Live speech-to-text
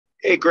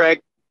Hey, Greg,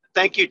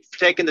 thank you for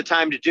taking the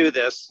time to do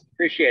this.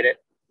 Appreciate it.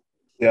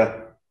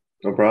 Yeah,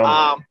 no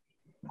problem.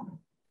 Um,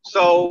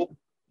 so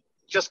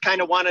just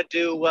kind of wanted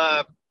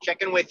to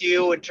check in with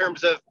you in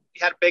terms of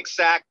you had a big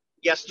sack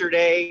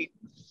yesterday,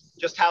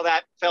 just how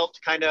that felt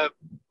to kind of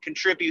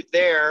contribute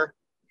there,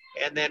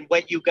 and then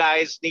what you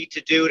guys need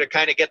to do to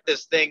kind of get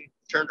this thing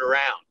turned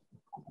around.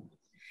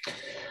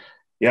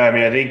 Yeah, I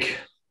mean, I think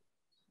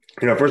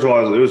first of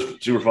all, it was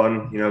super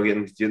fun.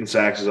 Getting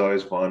sacks is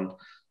always fun.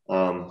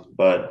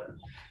 But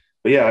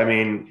yeah, I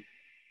mean,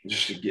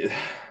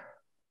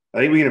 I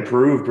think we can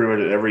improve pretty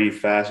much at every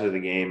facet of the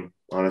game.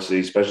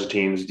 Honestly, special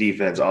teams,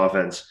 defense,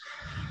 offense,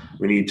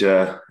 we need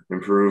to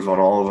improve on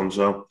all of them.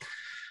 So,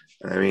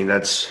 I mean,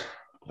 that's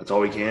all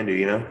we can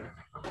do.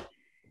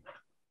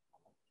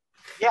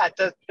 Yeah,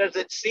 does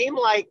it seem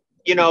like,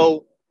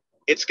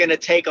 it's going to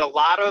take a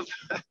lot of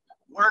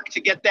work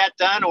to get that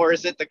done, or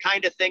is it the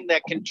kind of thing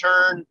that can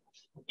turn,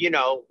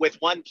 with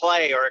one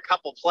play or a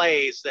couple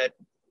plays that,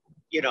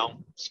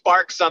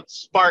 spark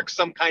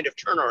some kind of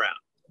turnaround?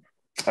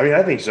 I mean,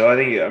 I think so.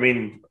 I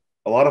mean,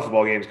 a lot of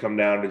football games come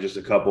down to just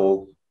a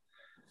couple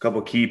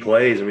key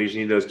plays, and we just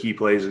need those key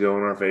plays to go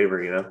in our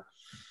favor.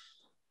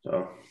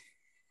 So,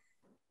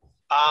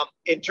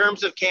 In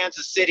terms of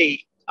Kansas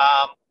City,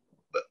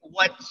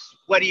 what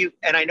do you?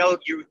 And I know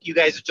you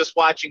guys are just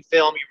watching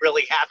film. You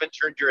really haven't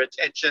turned your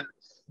attention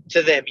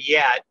to them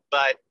yet,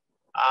 but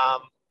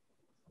um,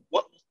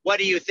 what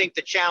do you think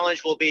the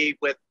challenge will be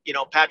with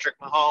Patrick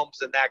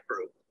Mahomes and that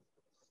group?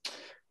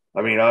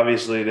 I mean,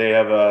 obviously they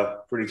have a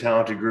pretty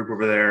talented group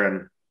over there,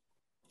 and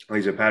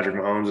like I said, Patrick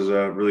Mahomes is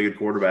a really good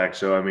quarterback.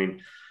 So, I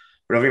mean,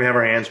 we're definitely gonna have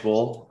our hands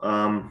full.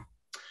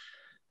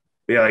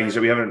 But yeah, like you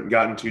said, we haven't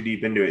gotten too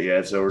deep into it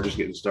yet, so we're just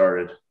getting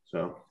started.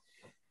 So,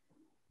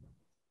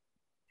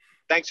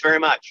 Thanks very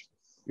much.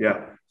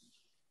 yeah.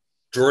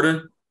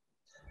 Jordan?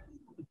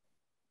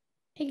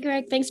 Hey,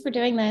 Greg, thanks for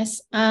doing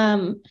this.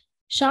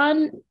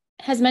 Sean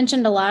has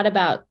mentioned a lot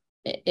about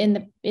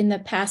in the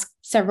past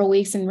several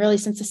weeks and really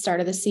since the start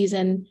of the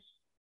season,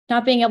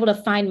 not being able to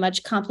find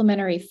much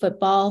complementary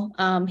football.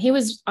 He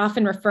was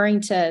often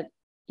referring to,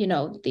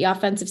 the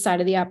offensive side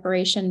of the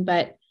operation,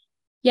 but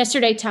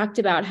yesterday talked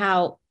about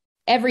how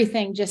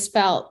everything just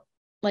felt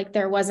like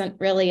there wasn't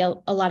really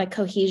a lot of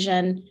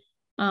cohesion.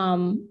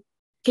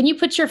 Can you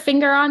put your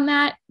finger on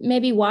that,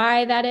 maybe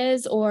why that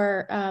is,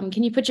 or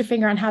can you put your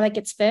finger on how that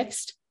gets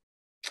fixed?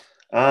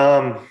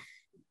 I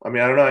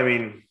mean, I don't know. I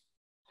mean,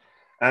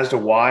 as to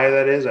why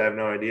that is, I have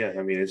no idea.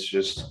 I mean, it's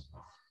just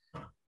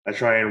I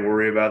try and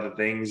worry about the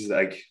things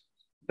like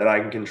that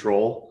I can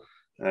control.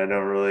 And I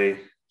don't really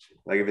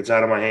like if it's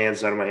out of my hands,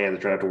 it's out of my hands.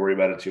 I try not to worry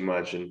about it too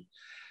much. And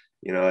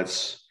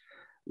it's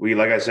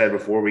like I said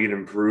before, we can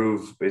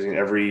improve basically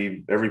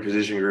every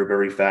position group,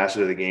 every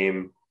facet of the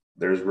game.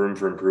 There's room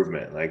for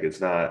improvement. Like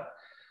there's not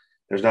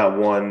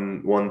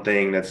one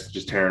thing that's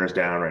just tearing us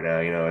down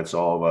right now. It's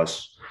all of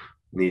us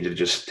need to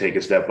just take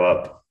a step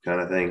up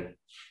kind of thing.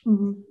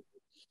 Mm-hmm.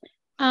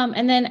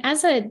 And then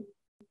as a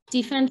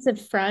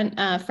defensive front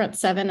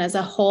seven as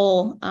a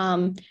whole,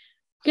 you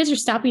guys are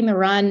stopping the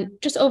run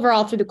just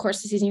overall through the course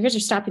of the season. You guys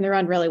are stopping the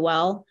run really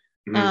well.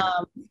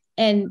 Mm-hmm.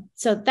 And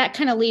so that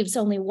kind of leaves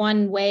only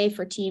one way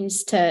for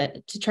teams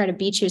to try to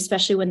beat you,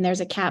 especially when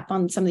there's a cap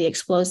on some of the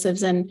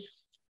explosives. And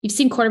you've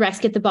seen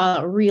quarterbacks get the ball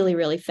out really,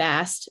 really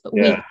fast,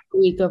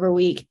 week over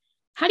week.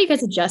 How do you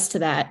guys adjust to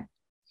that?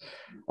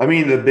 I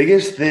mean, the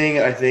biggest thing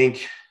I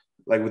think,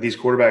 like with these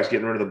quarterbacks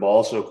getting rid of the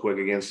ball so quick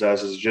against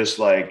us, is just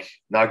like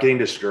not getting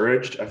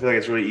discouraged. I feel like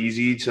it's really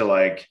easy to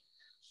like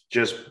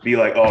just be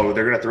like, oh,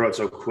 they're going to throw it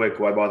so quick.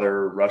 Why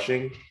bother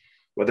rushing?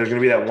 But there's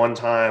going to be that one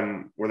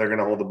time where they're going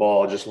to hold the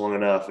ball just long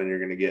enough and you're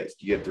going to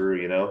get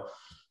through.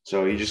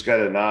 So you just got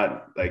to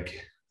not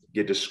like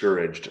get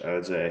discouraged, I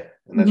would say.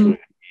 And that's really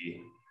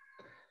key.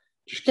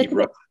 Just keep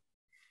running.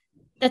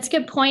 That's a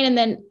good point. And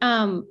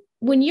then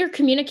when you're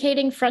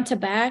communicating front to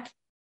back,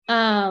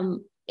 are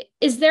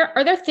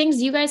there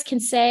things you guys can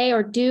say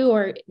or do,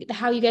 or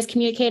how you guys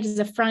communicate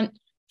as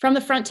from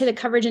the front to the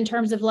coverage in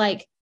terms of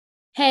like,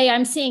 hey,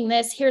 I'm seeing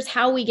this, here's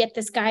how we get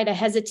this guy to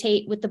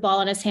hesitate with the ball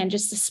in his hand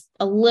just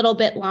a little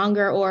bit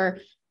longer, or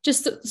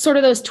just sort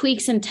of those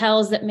tweaks and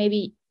tells that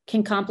maybe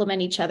can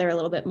complement each other a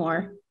little bit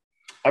more?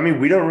 I mean,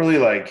 we don't really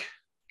like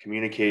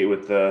communicate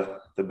with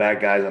the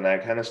bad guys on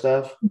that kind of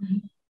stuff. Mm-hmm.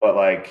 But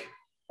like,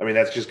 I mean,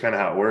 that's just kind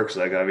of how it works.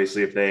 Like,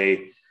 obviously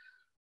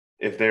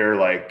if their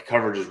like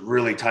coverage is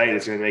really tight,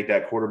 it's going to make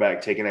that quarterback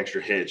take an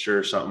extra hitch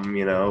or something,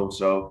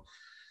 So,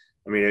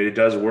 I mean, it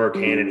does work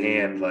hand in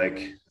hand.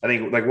 Like, I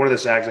think like one of the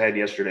sacks I had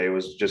yesterday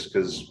was just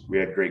because we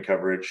had great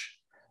coverage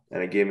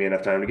and it gave me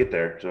enough time to get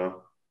there.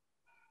 So.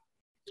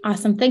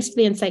 Awesome. Thanks for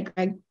the insight,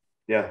 Greg.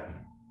 Yeah.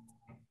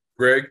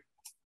 Greg.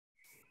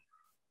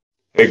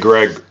 Hey,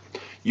 Greg.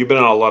 You've been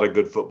on a lot of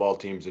good football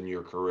teams in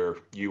your career.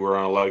 You were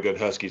on a lot of good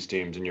Huskies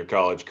teams in your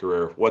college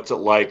career. What's it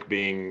like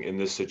being in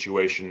this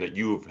situation that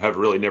you have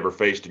really never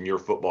faced in your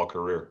football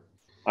career?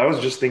 I was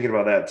just thinking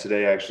about that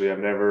today, actually. I've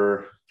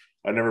never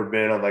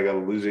been on like a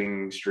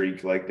losing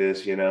streak like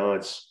this,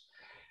 It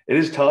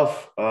is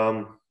tough.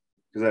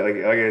 because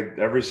like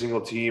every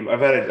single team, I've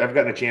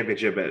gotten a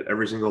championship at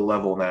every single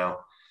level now,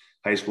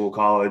 high school,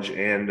 college,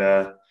 and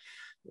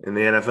in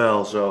the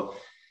NFL. So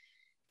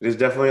it is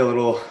definitely a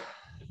little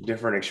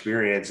different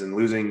experience, and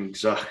losing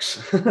sucks.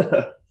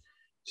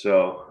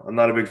 So I'm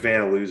not a big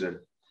fan of losing.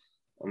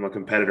 I'm a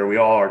competitor. We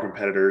all are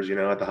competitors,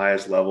 at the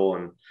highest level,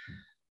 and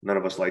none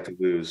of us like to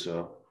lose.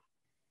 So.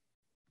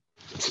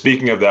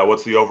 Speaking of that,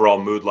 what's the overall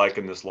mood like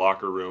in this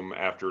locker room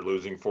after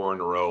losing 4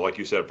 in a row, like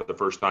you said, for the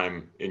first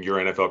time in your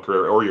NFL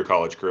career or your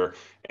college career?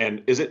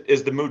 And is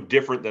the mood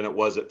different than it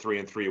was at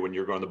 3-3 when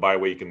you're going the bye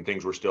week and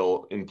things were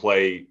still in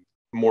play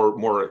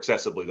more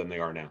accessibly than they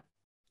are now?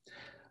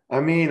 I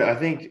mean, I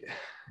think,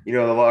 the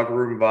locker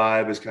room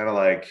vibe is kind of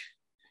like,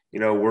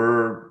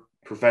 we're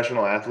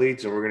professional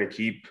athletes and we're going to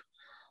keep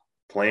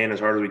playing as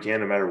hard as we can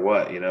no matter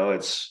what.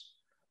 It's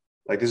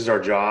like, this is our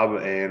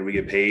job and we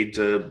get paid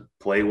to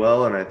play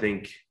well. And I don't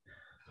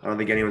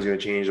think anyone's going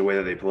to change the way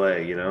that they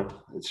play.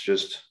 It's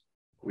just,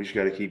 we just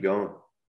got to keep going.